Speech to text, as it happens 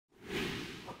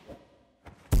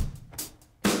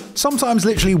Sometimes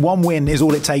literally one win is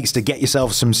all it takes to get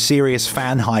yourself some serious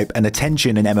fan hype and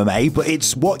attention in MMA, but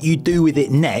it's what you do with it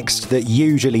next that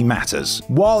usually matters.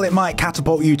 While it might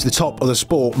catapult you to the top of the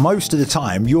sport, most of the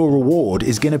time your reward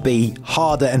is going to be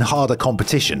harder and harder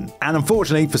competition. And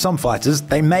unfortunately for some fighters,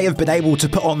 they may have been able to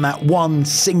put on that one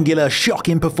singular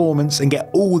shocking performance and get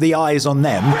all the eyes on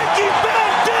them.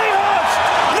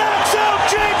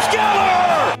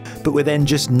 But were then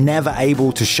just never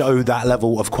able to show that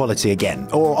level of quality again.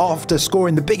 Or after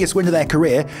scoring the biggest win of their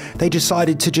career, they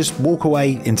decided to just walk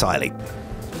away entirely.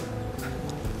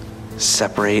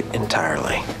 Separate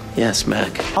entirely. Yes,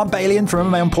 Mac. I'm Balian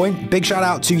from MMA On Point. Big shout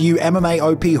out to you MMA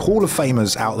OP Hall of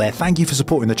Famers out there. Thank you for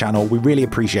supporting the channel. We really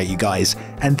appreciate you guys.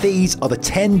 And these are the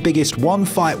 10 biggest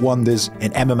one-fight wonders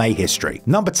in MMA history.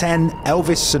 Number 10,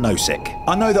 Elvis Sinosic.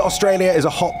 I know that Australia is a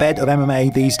hotbed of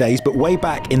MMA these days, but way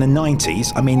back in the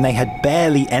 90s, I mean, they had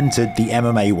barely entered the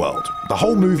MMA world. The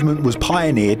whole movement was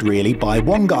pioneered, really, by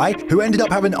one guy who ended up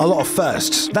having a lot of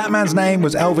firsts. That man's name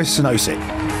was Elvis Sinosic.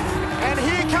 And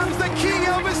here comes the king,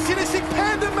 Elvis Sinosic.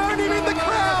 Pandemonium in the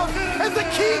crowd as the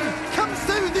king comes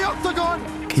through the octagon.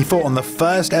 He fought on the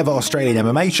first ever Australian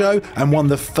MMA show and won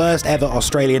the first ever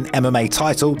Australian MMA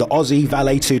title, the Aussie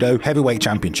Vale Tudo Heavyweight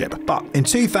Championship. But in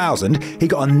 2000, he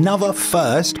got another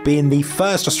first, being the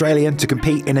first Australian to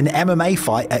compete in an MMA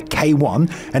fight at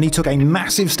K1, and he took a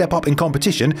massive step up in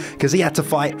competition because he had to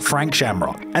fight Frank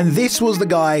Shamrock. And this was the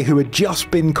guy who had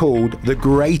just been called the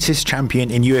greatest champion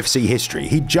in UFC history.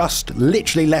 He just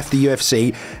literally left the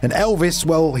UFC, and Elvis,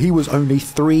 well, he was only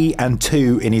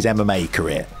 3-2 in his MMA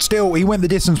career. Still, he went the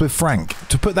distance with Frank.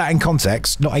 To put that in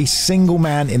context, not a single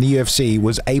man in the UFC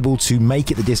was able to make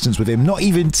it the distance with him, not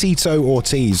even Tito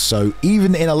Ortiz, so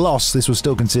even in a loss, this was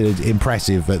still considered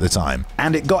impressive at the time.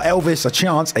 And it got Elvis a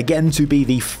chance again to be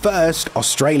the first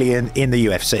Australian in the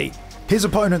UFC. His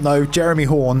opponent though, Jeremy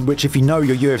Horn, which if you know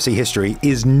your UFC history,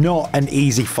 is not an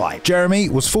easy fight. Jeremy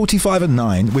was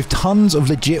 45-9 with tons of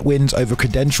legit wins over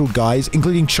credentialed guys,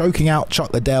 including choking out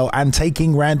Chuck Liddell and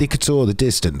taking Randy Couture the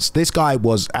distance. This guy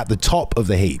was at the top of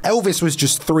the heap. Elvis was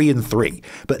just 3-3,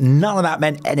 but none of that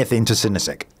meant anything to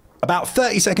Sinosic. About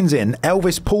 30 seconds in,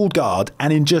 Elvis pulled guard,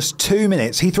 and in just 2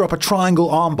 minutes, he threw up a triangle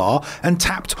armbar and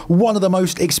tapped one of the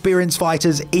most experienced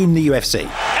fighters in the UFC.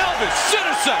 Elvis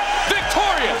Sinosic,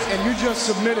 victorious! And you just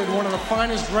submitted one of the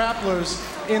finest grapplers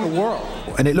in the world.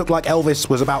 And it looked like Elvis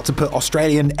was about to put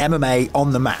Australian MMA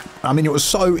on the map. I mean, it was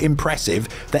so impressive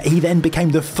that he then became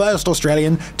the first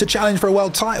Australian to challenge for a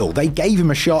world title. They gave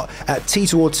him a shot at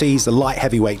Tito Ortiz, the light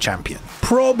heavyweight champion.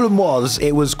 Problem was,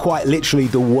 it was quite literally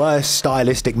the worst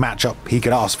stylistic matchup he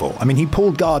could ask for. I mean, he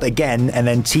pulled guard again, and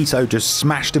then Tito just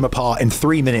smashed him apart in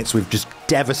 3 minutes with just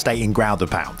devastating ground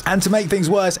and pound. And to make things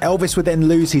worse, Elvis would then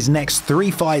lose his next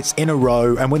 3 fights in a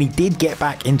row, and when he did get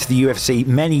back into the UFC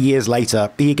many years later,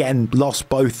 he again lost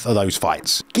both of those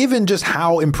fights. Given just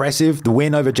how impressive the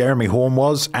win over Jeremy Horn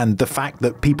was, and the fact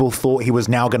that people thought he was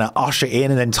now going to usher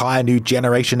in an entire new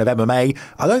generation of MMA,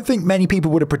 I don't think many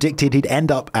people would have predicted he'd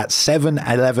end up at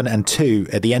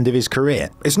 7-11-2 at the end of his career.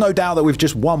 It's no doubt that with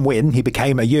just one win, he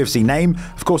became a UFC name.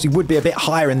 Of course, he would be a bit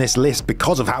higher in this list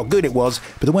because of how good it was,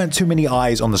 but there weren't too many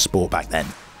eyes on the sport back then.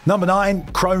 Number 9,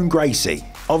 Kron Gracie.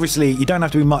 Obviously, you don't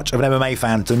have to be much of an MMA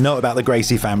fan to know about the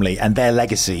Gracie family and their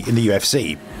legacy in the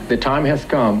UFC. The time has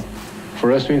come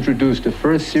for us to introduce the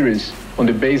first series on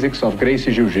the basics of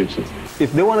Gracie Jiu-Jitsu.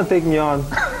 If they want to take me on,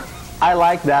 I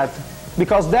like that,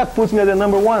 because that puts me at the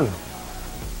number 1.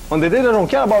 On the day they don't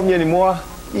care about me anymore,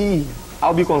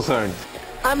 I'll be concerned.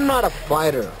 I'm not a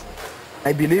fighter.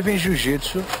 I believe in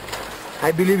Jiu-Jitsu.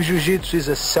 I believe Jiu-Jitsu is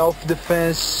a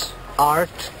self-defense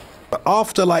art. But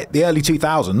after like the early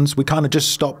 2000s, we kind of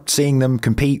just stopped seeing them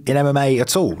compete in MMA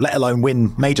at all, let alone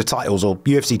win major titles or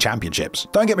UFC championships.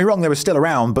 Don't get me wrong, they were still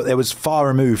around, but they was far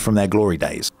removed from their glory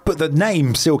days. But the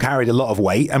name still carried a lot of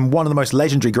weight, and one of the most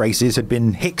legendary Gracies had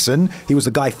been Hickson. He was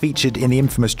the guy featured in the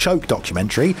infamous Choke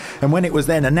documentary, and when it was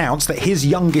then announced that his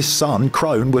youngest son,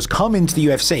 Kron, was coming to the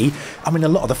UFC, I mean, a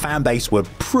lot of the fan base were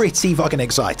pretty fucking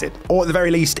excited, or at the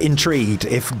very least intrigued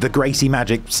if the Gracie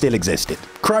magic still existed.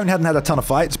 Kron hadn't had a ton of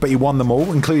fights, but he won them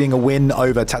all, including a win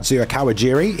over Tatsuya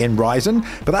Kawajiri in Ryzen,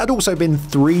 but that had also been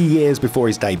 3 years before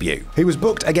his debut. He was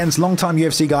booked against longtime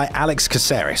UFC guy Alex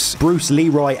Caceres. Bruce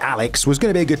Leroy Alex was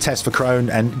going to be a good test for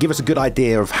Kron and give us a good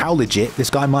idea of how legit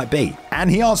this guy might be. And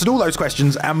he answered all those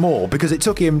questions and more, because it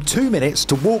took him 2 minutes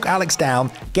to walk Alex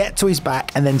down, get to his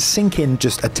back, and then sink in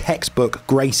just a textbook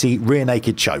Gracie rear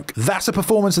naked choke. That's a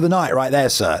performance of the night right there,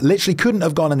 sir. Literally couldn't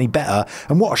have gone any better,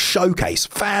 and what a showcase.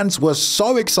 Fans were so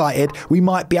so excited we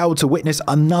might be able to witness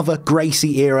another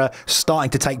Gracie era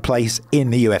starting to take place in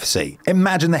the UFC.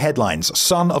 Imagine the headlines.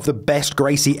 Son of the best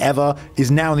Gracie ever is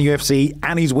now in the UFC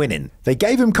and he's winning. They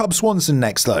gave him Cub Swanson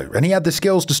next though, and he had the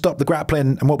skills to stop the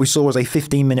grappling, and what we saw was a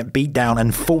 15-minute beatdown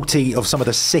and 40 of some of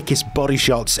the sickest body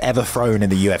shots ever thrown in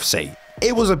the UFC.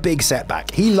 It was a big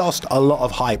setback. He lost a lot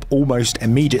of hype almost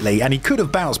immediately, and he could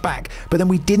have bounced back, but then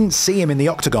we didn't see him in the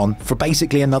octagon for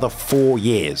basically another 4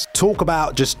 years. Talk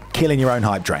about just killing your own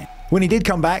hype train. When he did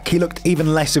come back, he looked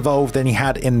even less evolved than he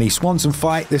had in the Swanson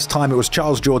fight. This time it was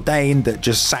Charles Jourdain that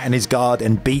just sat in his guard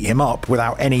and beat him up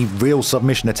without any real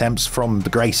submission attempts from the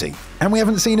Gracie. And we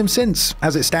haven't seen him since.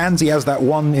 As it stands, he has that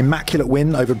one immaculate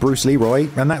win over Bruce Leroy,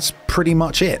 and that's pretty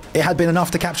much it. It had been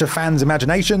enough to capture fans'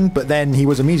 imagination, but then he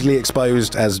was immediately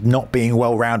exposed as not being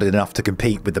well-rounded enough to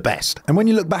compete with the best. And when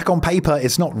you look back on paper,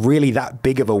 it's not really that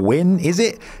big of a win, is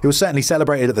it? It was certainly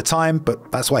celebrated at the time, but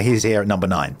that's why he's here at number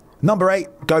 9. Number 8,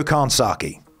 Gokhan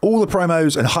Saki. All the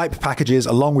promos and hype packages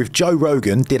along with Joe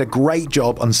Rogan did a great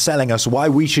job on selling us why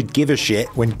we should give a shit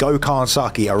when Gokhan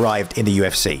Saki arrived in the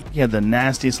UFC. He had the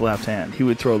nastiest left hand. He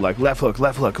would throw like left hook,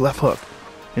 left hook, left hook.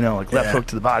 You know, like left hook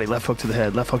to the body, left hook to the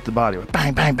head, left hook to the body.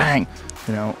 Bang, bang, bang.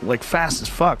 You know, like fast as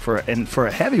fuck for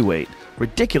a heavyweight.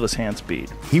 Ridiculous hand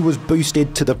speed. He was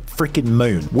boosted to the freaking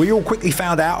moon. We all quickly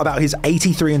found out about his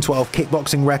 83-12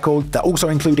 kickboxing record that also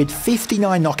included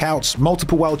 59 knockouts,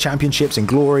 multiple world championships in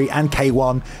Glory and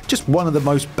K1, just one of the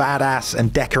most badass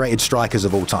and decorated strikers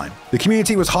of all time. The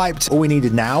community was hyped. All we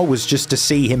needed now was just to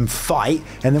see him fight,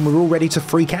 and then we were all ready to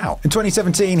freak out. In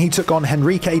 2017, he took on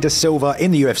Henrique da Silva in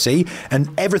the UFC, and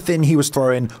everything he was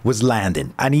throwing was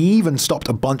landing, and he even stopped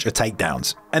a bunch of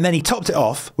takedowns. And then he topped it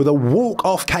off with a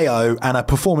walk-off KO and a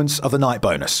performance of the night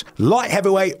bonus. Light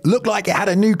heavyweight looked like it had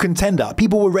a new contender.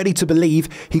 People were ready to believe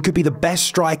he could be the best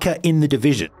striker in the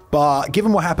division. But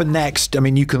given what happened next, I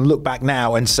mean, you can look back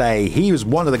now and say he was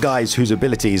one of the guys whose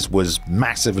abilities was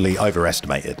massively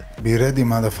overestimated. Be ready,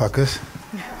 motherfuckers.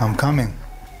 I'm coming.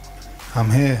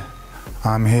 I'm here.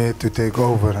 I'm here to take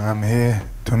over. I'm here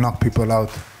to knock people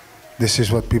out. This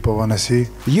is what people want to see.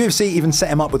 The UFC even set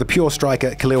him up with a pure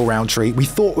striker, Khalil Roundtree. We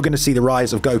thought we were going to see the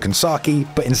rise of Gokhan Saki,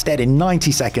 but instead in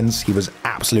 90 seconds, he was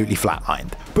absolutely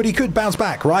flatlined. But he could bounce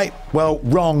back, right? Well,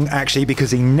 wrong, actually,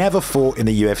 because he never fought in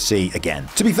the UFC again.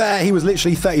 To be fair, he was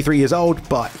literally 33 years old,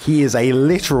 but he is a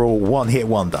literal one-hit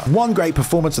wonder. One great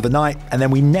performance of the night, and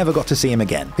then we never got to see him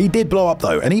again. He did blow up,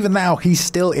 though, and even now, he's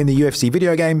still in the UFC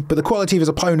video game, but the quality of his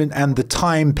opponent and the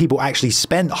time people actually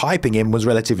spent hyping him was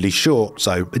relatively short,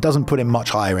 so it doesn't put him much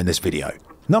higher in this video.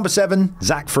 Number 7,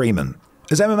 Zach Freeman.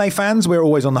 As MMA fans, we're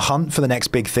always on the hunt for the next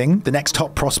big thing, the next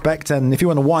top prospect, and if you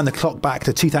want to wind the clock back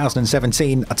to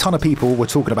 2017, a ton of people were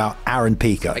talking about Aaron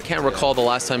Pico. I can't recall the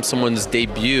last time someone's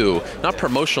debut, not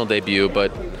promotional debut, but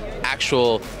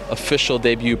actual official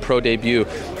debut, pro debut,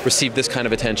 received this kind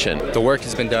of attention. The work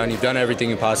has been done. You've done everything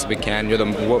you possibly can. You're the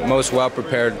most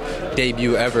well-prepared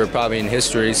debut ever, probably in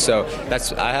history. So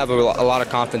I have a lot of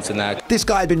confidence in that. This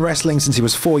guy had been wrestling since he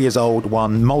was 4 years old,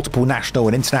 won multiple national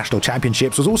and international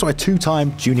championships, was also a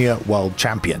 2-time junior world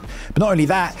champion. But not only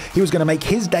that, he was going to make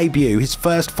his debut, his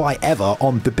first fight ever,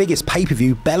 on the biggest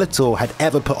pay-per-view Bellator had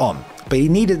ever put on. But he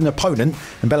needed an opponent,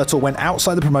 and Bellator went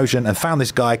outside the promotion and found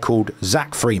this guy called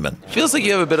Zach Freeman. Feels like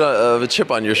you have a bit of a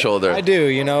chip on your shoulder. I do,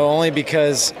 you know, only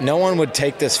because no one would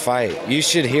take this fight. You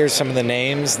should hear some of the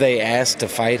names they asked to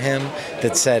fight him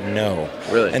that said no.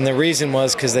 Really? And the reason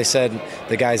was because they said,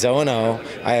 the guy's 0-0,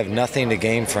 I have nothing to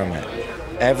gain from it.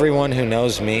 Everyone who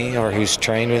knows me or who's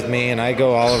trained with me, and I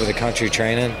go all over the country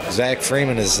training, Zach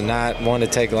Freeman is not one to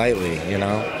take lightly, you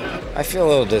know? I feel a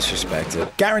little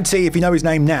disrespected. Guarantee if you know his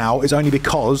name now, it's only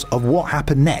because of what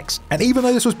happened next. And even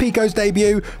though this was Pico's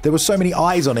debut, there were so many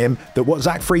eyes on him that what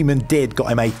Zach Freeman did got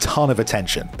him a ton of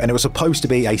attention. And it was supposed to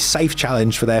be a safe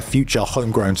challenge for their future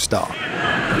homegrown star. He's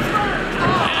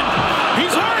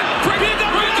hurt! Bring the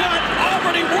record!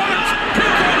 Already worked!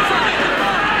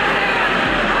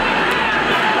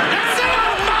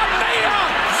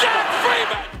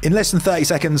 In less than 30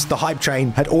 seconds, the hype train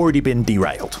had already been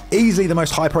derailed. Easily the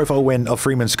most high-profile win of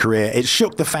Freeman's career, it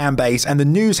shook the fan base, and the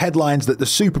news headlines that the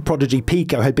super prodigy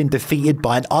Pico had been defeated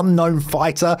by an unknown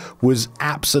fighter was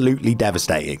absolutely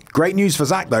devastating. Great news for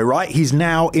Zach though, right? He's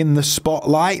now in the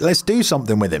spotlight. Let's do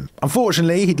something with him.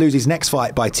 Unfortunately, he'd lose his next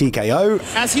fight by TKO.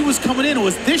 As he was coming in, it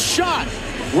was this shot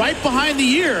right behind the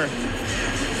ear.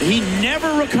 He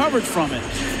never recovered from it.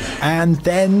 And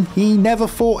then he never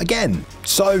fought again.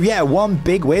 So yeah, one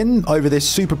big win over this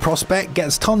super prospect,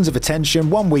 gets tons of attention,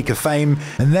 1 week of fame,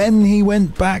 and then he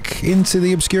went back into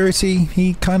the obscurity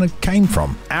he kind of came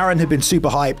from. Aaron had been super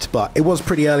hyped, but it was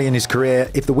pretty early in his career.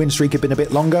 If the win streak had been a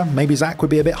bit longer, maybe Zach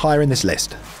would be a bit higher in this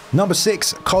list. Number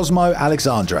 6, Cosmo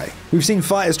Alexandre. We've seen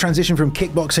fighters transition from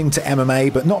kickboxing to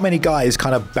MMA, but not many guys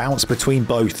kind of bounce between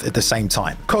both at the same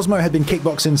time. Cosmo had been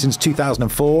kickboxing since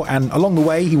 2004, and along the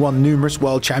way he won numerous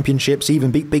world championships,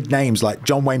 even beat big names like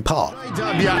John Wayne Parr.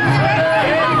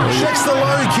 Checks the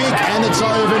low kick, and it's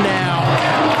over now.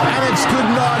 And it's good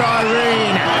night,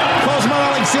 Irene. Cosmo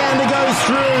Alexander goes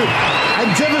through. A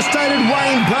devastated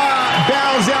Wayne Parr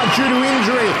bows out due to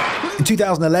injury. In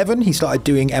 2011, he started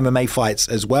doing MMA fights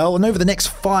as well, and over the next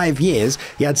 5 years,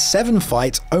 he had 7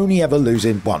 fights, only ever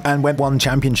losing 1. And when one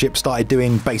championship, started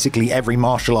doing basically every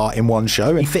martial art in one show,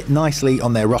 and he fit nicely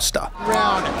on their roster.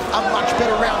 Round, a much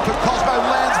better round for Cosmo,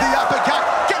 lands the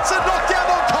uppercut, gets a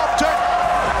knockdown on Compton.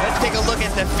 Let's take a look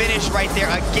at the finish right there,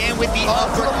 again with the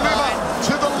uppercut.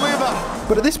 To the liver.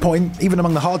 But at this point, even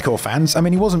among the hardcore fans, I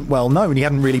mean, he wasn't well known. He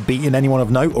hadn't really beaten anyone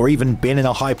of note or even been in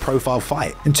a high-profile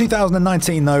fight. In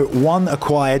 2019, though, One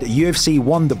acquired UFC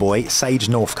wonder boy Sage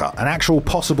Northcutt, an actual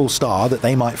possible star that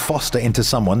they might foster into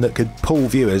someone that could pull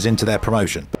viewers into their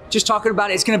promotion. Just talking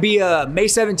about it, it's going to be May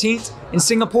 17th in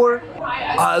Singapore.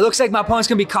 It looks like my opponent's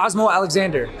going to be Cosmo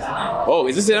Alexander. Oh,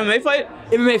 is this an MMA fight?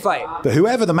 MMA fight. But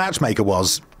whoever the matchmaker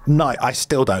was, no, I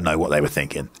still don't know what they were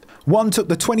thinking. One took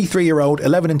the 23-year-old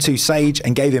 11-2 Sage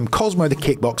and gave him Cosmo the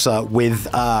kickboxer with,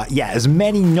 as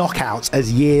many knockouts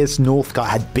as years Northcutt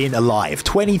had been alive.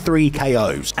 23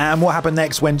 KOs. And what happened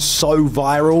next went so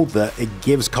viral that it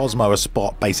gives Cosmo a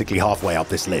spot basically halfway up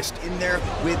this list. In there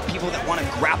with people that want to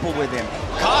grapple with him.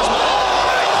 Cosmo!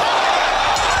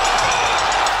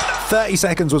 30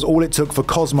 seconds was all it took for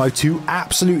Cosmo to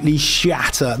absolutely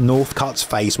shatter Northcutt's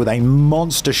face with a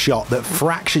monster shot that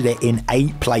fractured it in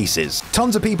 8 places.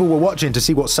 Tons of people were watching to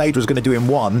see what Sage was going to do in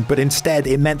 1, but instead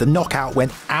it meant the knockout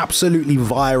went absolutely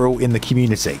viral in the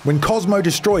community. When Cosmo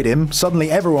destroyed him,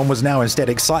 suddenly everyone was now instead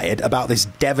excited about this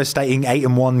devastating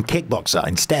 8-1 kickboxer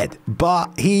instead.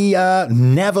 But he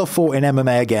never fought in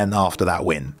MMA again after that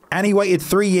win. And he waited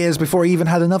 3 years before he even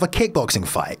had another kickboxing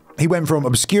fight. He went from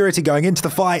obscurity going into the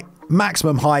fight,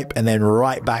 maximum hype, and then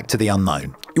right back to the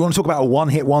unknown. You want to talk about a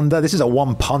one-hit wonder? This is a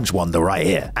one-punch wonder right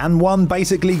here. And One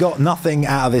basically got nothing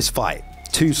out of this fight.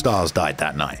 2 stars died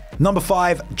that night. Number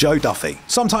 5, Joe Duffy.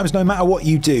 Sometimes no matter what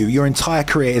you do, your entire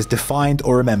career is defined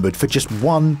or remembered for just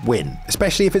one win,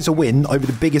 especially if it's a win over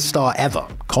the biggest star ever,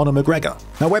 Conor McGregor.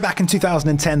 Now, way back in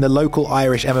 2010, the local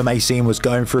Irish MMA scene was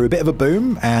going through a bit of a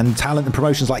boom, and talent and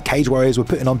promotions like Cage Warriors were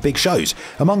putting on big shows.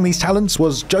 Among these talents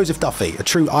was Joseph Duffy, a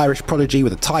true Irish prodigy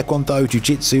with a taekwondo,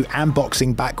 jiu-jitsu and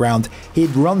boxing background.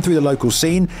 He'd run through the local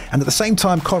scene, and at the same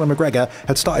time, Conor McGregor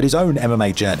had started his own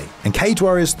MMA journey, and Cage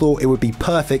Warriors thought it would be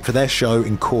perfect for their show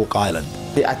in Cork Island.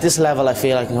 At this level, I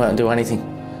feel I can go out and do anything.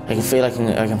 I can feel I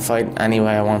can fight any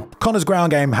way I want. Conor's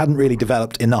ground game hadn't really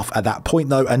developed enough at that point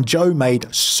though, and Joe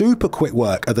made super quick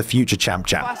work of the future champ.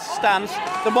 Fast stance,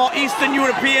 the more Eastern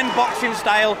European boxing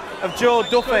style of Joe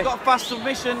Duffy. Got fast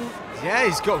submission. Yeah,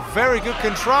 he's got very good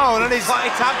control, and he's... But he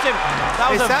tapped him. That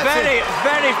was a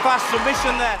very fast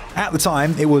submission there. At the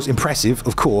time, it was impressive,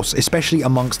 of course, especially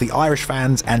amongst the Irish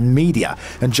fans and media,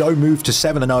 and Joe moved to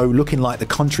 7-0 looking like the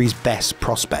country's best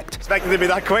prospect. Expected to be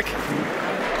that quick?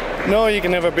 No, you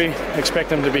can never expect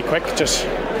them to be quick, just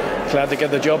glad to get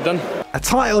the job done. A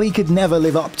title he could never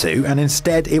live up to, and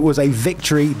instead it was a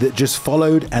victory that just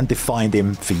followed and defined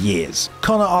him for years.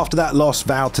 Conor, after that loss,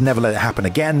 vowed to never let it happen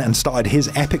again and started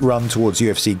his epic run towards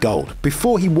UFC gold.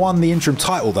 Before he won the interim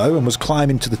title though and was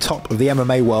climbing to the top of the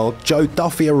MMA world, Joe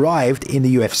Duffy arrived in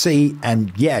the UFC,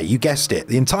 and yeah, you guessed it,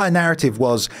 the entire narrative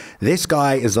was this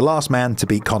guy is the last man to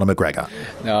beat Conor McGregor.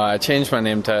 No, I changed my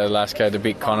name to last guy to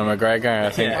beat Conor McGregor. I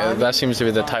think that seems to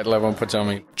be the title everyone puts on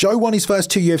me. Joe won his first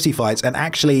 2 UFC fights and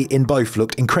actually in both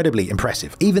looked incredibly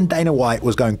impressive. Even Dana White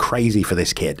was going crazy for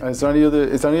this kid. Is there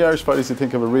any Irish fighters who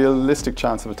think of a realistic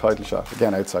chance of a title shot?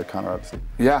 Again, outside Conor, obviously.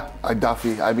 Yeah,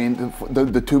 Duffy. I mean,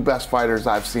 the 2 best fighters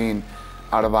I've seen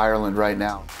out of Ireland right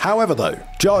now. However though,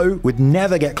 Joe would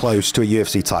never get close to a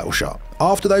UFC title shot.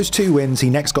 After those 2 wins,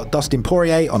 he next got Dustin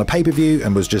Poirier on a pay-per-view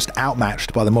and was just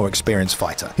outmatched by the more experienced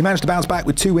fighter. He managed to bounce back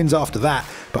with 2 wins after that,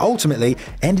 but ultimately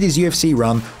ended his UFC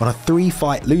run on a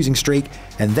 3-fight losing streak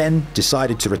and then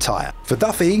decided to retire. For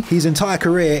Duffy, his entire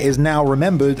career is now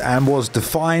remembered and was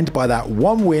defined by that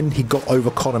 1 win he got over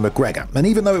Conor McGregor. And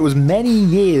even though it was many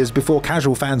years before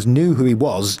casual fans knew who he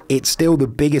was, it's still the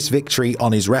biggest victory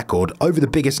on his record over the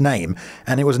biggest name,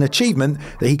 and it was an achievement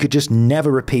that he could just never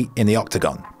repeat in the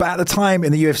octagon. But at the time, time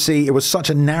in the UFC, it was such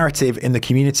a narrative in the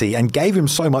community and gave him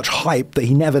so much hype that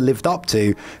he never lived up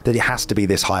to that it has to be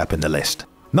this high up in the list.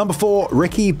 Number 4,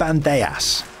 Ricky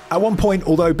Bandejas. At one point,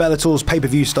 although Bellator's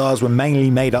pay-per-view stars were mainly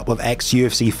made up of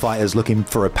ex-UFC fighters looking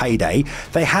for a payday,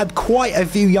 they had quite a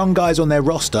few young guys on their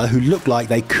roster who looked like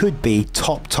they could be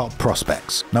top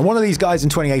prospects. Now, one of these guys in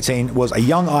 2018 was a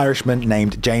young Irishman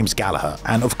named James Gallagher,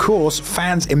 and of course,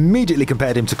 fans immediately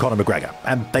compared him to Conor McGregor,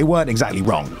 and they weren't exactly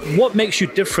wrong. What makes you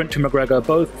different to McGregor,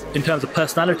 both in terms of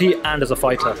personality and as a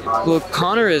fighter? Well,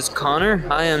 Conor is Conor.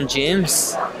 I am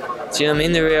James. Do you know what I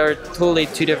mean? They are totally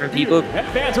two different people. At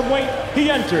bantamweight, he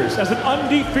enters as an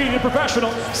undefeated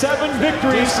professional. 7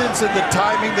 victories. Distance and the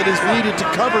timing that is needed to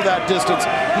cover that distance.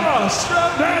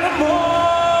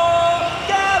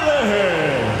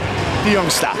 The young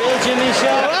star. Jimmy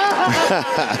Show.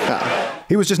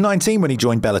 He was just 19 when he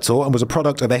joined Bellator and was a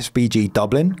product of SBG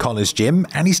Dublin, Conor's gym,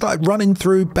 and he started running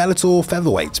through Bellator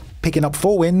featherweights, picking up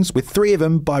 4 wins, with 3 of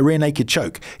them by rear naked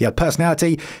choke. He had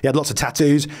personality, he had lots of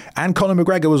tattoos, and Conor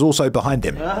McGregor was also behind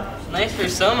him. Nice for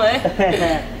some,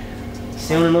 eh?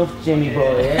 Soon enough, Jimmy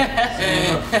boy,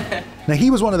 eh? Now,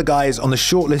 he was one of the guys on the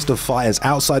short list of fighters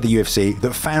outside the UFC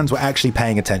that fans were actually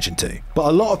paying attention to. But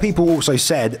a lot of people also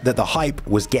said that the hype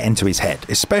was getting to his head,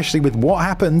 especially with what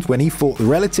happened when he fought the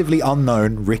relatively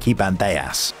unknown Ricky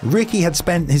Bandejas. Ricky had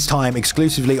spent his time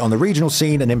exclusively on the regional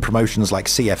scene and in promotions like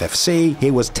CFFC. He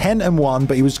was 10-1,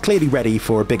 but he was clearly ready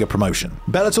for a bigger promotion.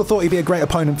 Bellator thought he'd be a great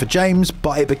opponent for James,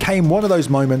 but it became one of those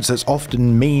moments that's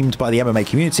often memed by the MMA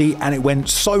community, and it went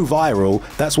so viral,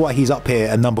 that's why he's up here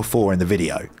at number 4 in the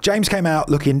video. James came out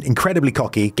looking incredibly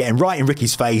cocky, getting right in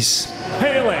Ricky's face.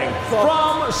 Hailing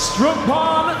from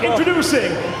Strugpon,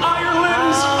 introducing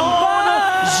Ireland's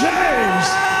own James.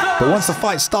 But once the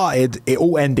fight started, it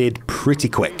all ended pretty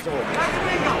quick. Oh,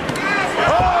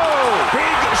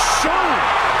 big show.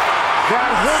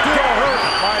 That still hurt,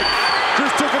 Mike.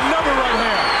 Just took another right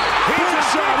hand. He's in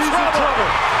shot. He's in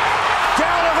trouble.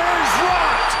 Gallagher's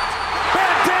rocked.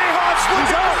 Bandejas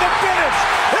looking for the finish.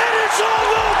 And it's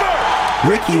all over.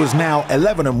 Ricky was now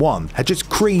 11-1, had just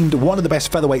creamed one of the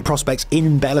best featherweight prospects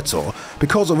in Bellator.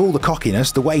 Because of all the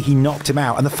cockiness, the way he knocked him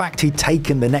out, and the fact he'd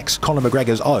taken the next Conor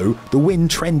McGregor's O, the win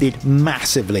trended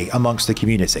massively amongst the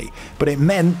community. But it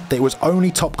meant that it was only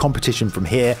top competition from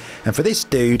here, and for this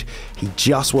dude, he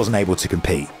just wasn't able to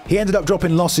compete. He ended up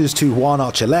dropping losses to Juan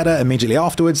Archuleta immediately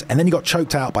afterwards, and then he got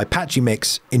choked out by Patchy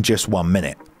Mix in just 1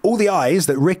 minute. All the eyes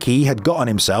that Ricky had got on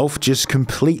himself just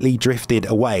completely drifted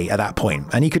away at that point,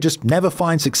 and he could just never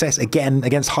find success again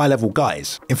against high-level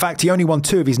guys. In fact, he only won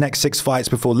 2 of his next 6 fights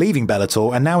before leaving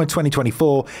Bellator, and now in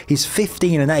 2024, he's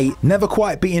 15-8, never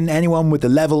quite beating anyone with the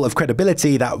level of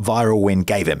credibility that viral win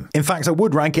gave him. In fact, I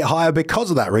would rank it higher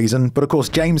because of that reason, but of course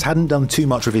James hadn't done too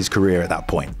much with his career at that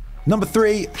point. Number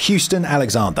 3, Houston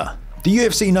Alexander. The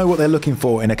UFC know what they're looking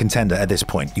for in a contender at this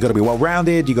point. You got to be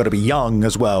well-rounded, you got to be young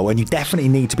as well, and you definitely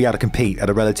need to be able to compete at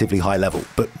a relatively high level.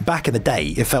 But back in the day,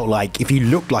 it felt like if you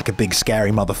looked like a big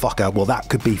scary motherfucker, well, that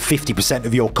could be 50%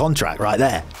 of your contract right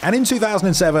there. And in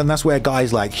 2007, that's where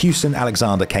guys like Houston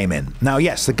Alexander came in. Now,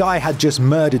 yes, the guy had just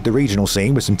murdered the regional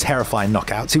scene with some terrifying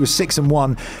knockouts. He was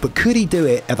 6-1, but could he do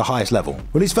it at the highest level?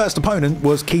 Well, his first opponent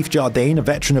was Keith Jardine, a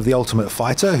veteran of the Ultimate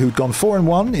Fighter who'd gone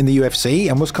 4-1 in the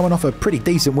UFC and was coming off a pretty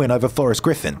decent win over Forrest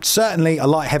Griffin. Certainly a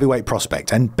light heavyweight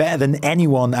prospect, and better than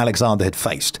anyone Alexander had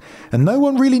faced. And no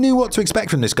one really knew what to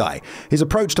expect from this guy. His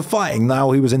approach to fighting,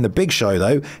 now he was in the big show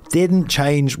though, didn't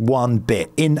change one bit.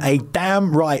 In a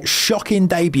damn right shocking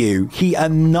debut, he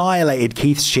annihilated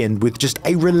Keith's chin with just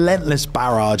a relentless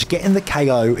barrage, getting the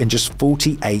KO in just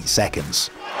 48 seconds.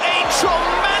 A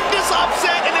tremendous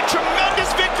upset and a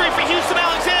tremendous victory for Houston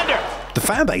Alexander. The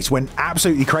fan base went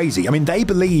absolutely crazy. I mean, they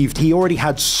believed he already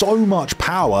had so much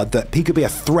power that he could be a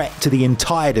threat to the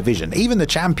entire division, even the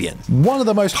champion. One of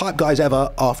the most hyped guys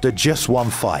ever after just 1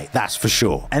 fight, that's for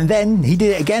sure. And then he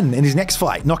did it again in his next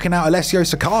fight, knocking out Alessio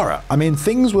Sakara. I mean,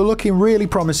 things were looking really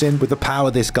promising with the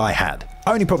power this guy had.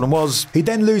 Only problem was, he'd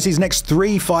then lose his next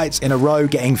 3 fights in a row,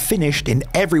 getting finished in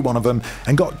every one of them,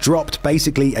 and got dropped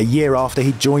basically a year after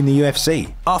he joined the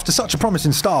UFC. After such a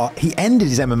promising start, he ended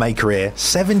his MMA career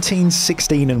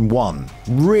 17-16-1,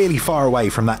 really far away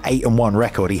from that 8-1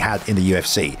 record he had in the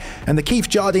UFC. And the Keith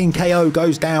Jardine KO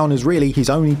goes down as really his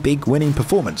only big winning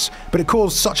performance, but it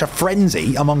caused such a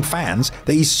frenzy among fans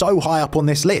that he's so high up on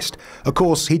this list. Of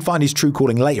course, he'd find his true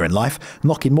calling later in life,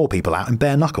 knocking more people out in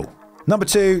bare knuckle. Number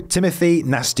 2, Timothy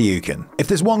Nastyukhin. If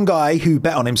there's one guy who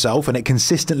bet on himself and it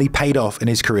consistently paid off in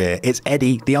his career, it's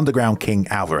Eddie, the Underground King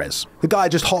Alvarez. The guy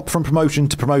just hopped from promotion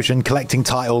to promotion, collecting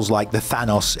titles like the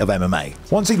Thanos of MMA.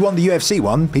 Once he'd won the UFC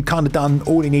one, he'd kind of done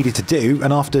all he needed to do,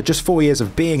 and after just 4 years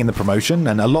of being in the promotion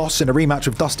and a loss in a rematch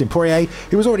with Dustin Poirier,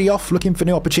 he was already off looking for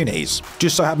new opportunities.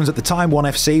 Just so happens at the time, ONE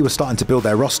FC was starting to build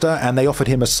their roster, and they offered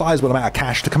him a sizable amount of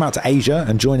cash to come out to Asia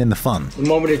and join in the fun. The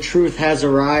moment of truth has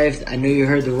arrived. I knew you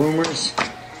heard the rumors,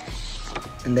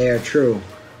 and they are true.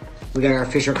 We got our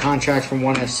official contract from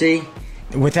ONE FC.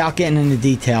 Without getting into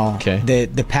detail,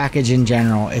 the package in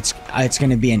general, it's going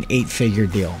to be an 8-figure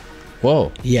deal.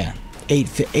 Whoa. Yeah,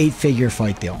 eight-figure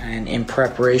fight deal. And in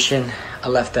preparation, I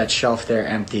left that shelf there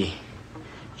empty.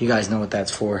 You guys know what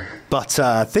that's for. But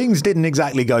things didn't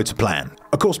exactly go to plan.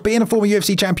 Of course, being a former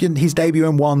UFC champion, his debut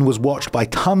in ONE was watched by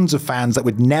tons of fans that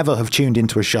would never have tuned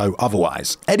into a show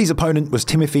otherwise. Eddie's opponent was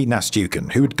Timothy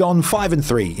Nastyukhin, who had gone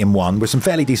 5-3 in ONE with some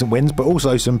fairly decent wins, but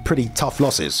also some pretty tough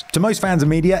losses. To most fans and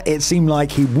media, it seemed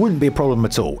like he wouldn't be a problem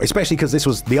at all, especially because this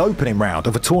was the opening round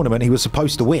of a tournament he was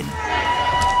supposed to win.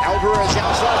 Alvarez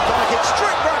outside pocket,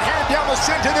 straight right hand down the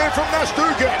center there from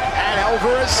Nastyukhin. And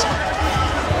Alvarez,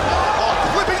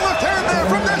 flipping left hand there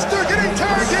from Nastyukhin. He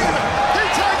tagged him. He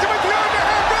tagged him with the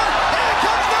underhand right. Here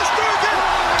comes Nastyukhin.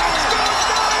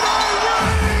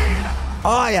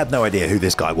 I had no idea who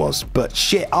this guy was, but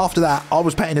shit, after that, I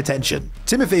was paying attention.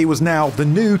 Timothy was now the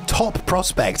new top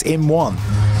prospect in ONE.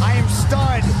 I am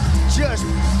stunned. Just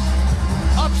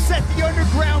upset the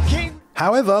Underground King.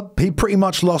 However, he pretty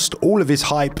much lost all of his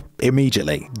hype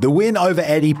immediately. The win over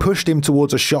Eddie pushed him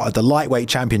towards a shot at the lightweight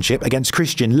championship against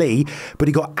Christian Lee, but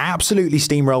he got absolutely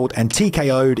steamrolled and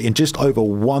TKO'd in just over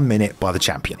 1 minute by the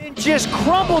champion. It just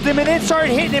crumbled him and then started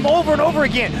hitting him over and over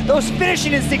again. Those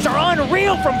finishing instincts are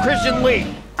unreal from Christian Lee.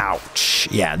 Ouch.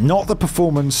 Yeah, not the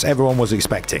performance everyone was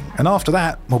expecting. And after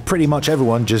that, well, pretty much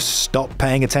everyone just stopped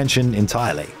paying attention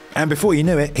entirely. And before you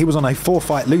knew it, he was on a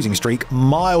 4-fight losing streak,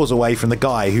 miles away from the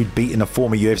guy who'd beaten a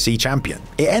former UFC champion.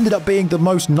 It ended up being the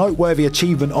most noteworthy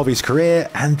achievement of his career,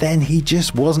 and then he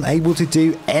just wasn't able to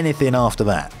do anything after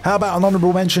that. How about an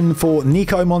honorable mention for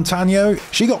Nico Montano?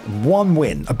 She got one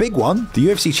win, a big one, the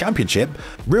UFC championship.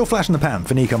 Real flash in the pan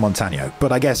for Nico Montano,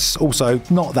 but I guess also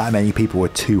not that many people were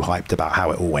too hyped about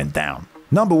how it all went down.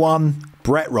 Number 1,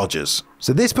 Brett Rogers.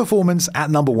 So this performance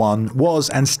at number 1 was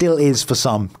and still is for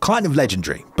some kind of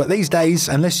legendary. But these days,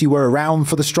 unless you were around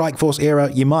for the Strikeforce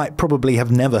era, you might probably have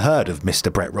never heard of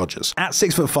Mr. Brett Rogers. At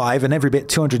 6'5" and every bit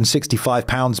 265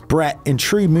 pounds, Brett, in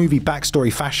true movie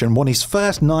backstory fashion, won his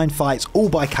first 9 fights all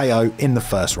by KO in the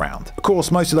first round. Of course,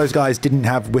 most of those guys didn't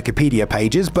have Wikipedia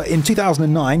pages, but in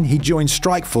 2009, he joined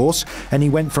Strikeforce and he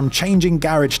went from changing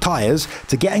garage tires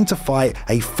to getting to fight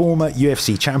a former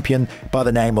UFC champion by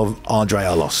the name of Andrei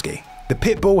Arlovski. The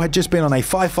Pitbull had just been on a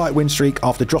 5-fight win streak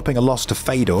after dropping a loss to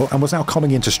Fedor and was now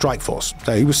coming into Strikeforce,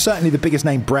 so he was certainly the biggest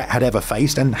name Brett had ever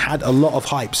faced and had a lot of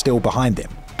hype still behind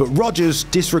him. But Rogers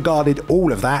disregarded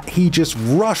all of that. He just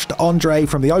rushed Andre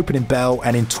from the opening bell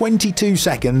and in 22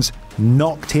 seconds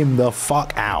knocked him the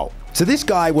fuck out. So this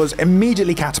guy was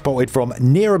immediately catapulted from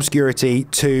near obscurity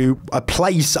to a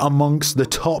place amongst the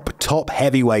top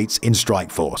heavyweights in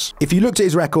Strikeforce. If you looked at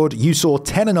his record, you saw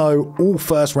 10-0 all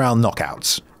first round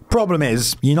knockouts. Problem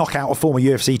is, you knock out a former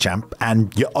UFC champ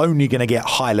and you're only going to get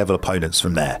high-level opponents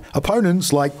from there.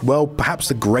 Opponents like, well, perhaps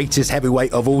the greatest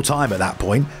heavyweight of all time at that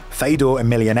point, Fedor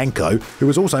Emelianenko, who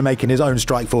was also making his own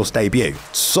Strikeforce debut.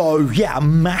 So yeah, a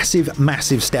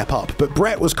massive step up, but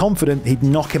Brett was confident he'd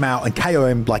knock him out and KO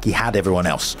him like he had everyone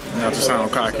else. Not to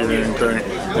sound cocky or anything,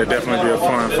 it'll definitely be a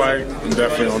fun fight. I'm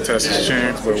definitely going to test his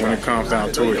chin, but when it comes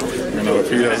down to it, you know,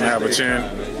 if he doesn't have a chin,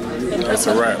 it's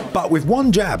a wrap. But with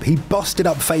one jab, he busted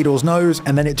up Fedor's nose,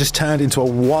 and then it just turned into a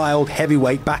wild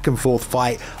heavyweight back and forth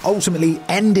fight, ultimately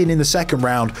ending in the second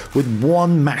round with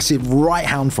one massive right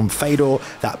hand from Fedor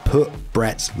that put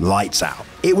Brett's lights out.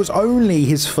 It was only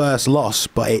his first loss,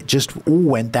 but it just all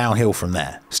went downhill from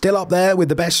there. Still up there with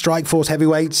the best Strikeforce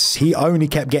heavyweights, he only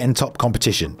kept getting top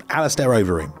competition. Alistair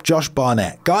Overeem, Josh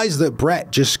Barnett, guys that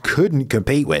Brett just couldn't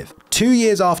compete with. 2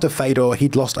 years after Fedor,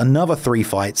 he'd lost another 3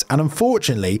 fights and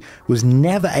unfortunately was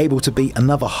never able to beat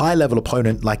another high-level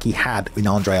opponent like he had in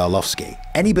Andrei Arlovski.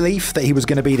 Any belief that he was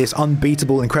going to be this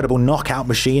unbeatable, incredible knockout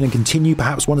machine and continue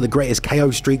perhaps one of the greatest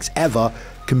KO streaks ever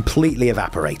completely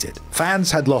evaporated. Fans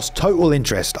had lost total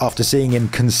interest after seeing him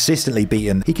consistently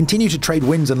beaten. He continued to trade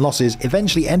wins and losses,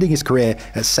 eventually ending his career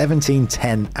at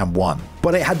 17-10-1.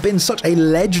 But it had been such a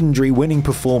legendary winning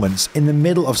performance in the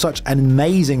middle of such an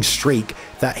amazing streak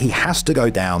that he has to go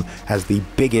down as the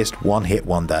biggest one-hit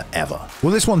wonder ever.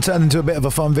 Well, this one turned into a bit of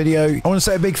a fun video. I want to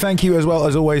say a big thank you as well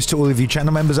as always to all of you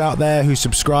channel members out there who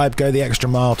subscribe, go the extra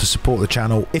mile to support the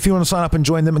channel. If you want to sign up and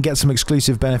join them and get some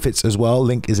exclusive benefits as well,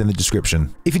 link is in the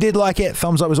description. If you did like it,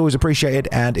 thumbs up is always appreciated,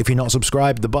 and if you're not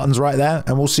subscribed, the button's right there,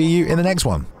 and we'll see you in the next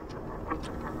one.